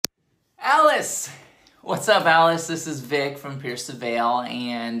Alice! What's up, Alice? This is Vic from Pierce the Veil,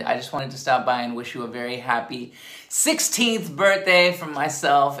 and I just wanted to stop by and wish you a very happy 16th birthday from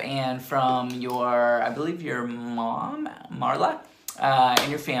myself and from I believe your mom, Marla, and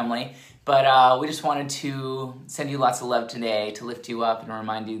your family. But we just wanted to send you lots of love today to lift you up and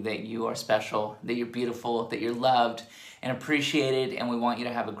remind you that you are special, that you're beautiful, that you're loved and appreciated, and we want you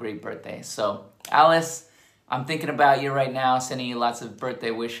to have a great birthday. So, Alice, I'm thinking about you right now, sending you lots of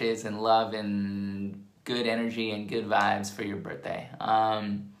birthday wishes and love and good energy and good vibes for your birthday. I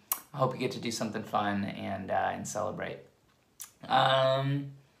hope you get to do something fun and celebrate.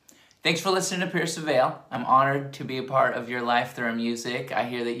 Thanks for listening to Pierce the Veil. I'm honored to be a part of your life through our music. I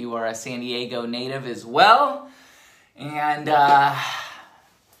hear that you are a San Diego native as well. And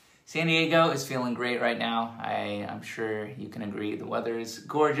San Diego is feeling great right now. I'm sure you can agree. The weather is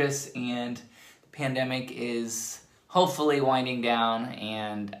gorgeous and the pandemic is hopefully winding down,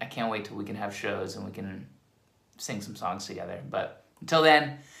 and I can't wait till we can have shows and we can sing some songs together. But until then,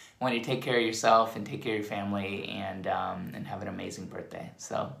 I want you to take care of yourself and take care of your family and have an amazing birthday.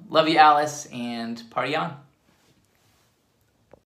 So love you, Alice, and party on.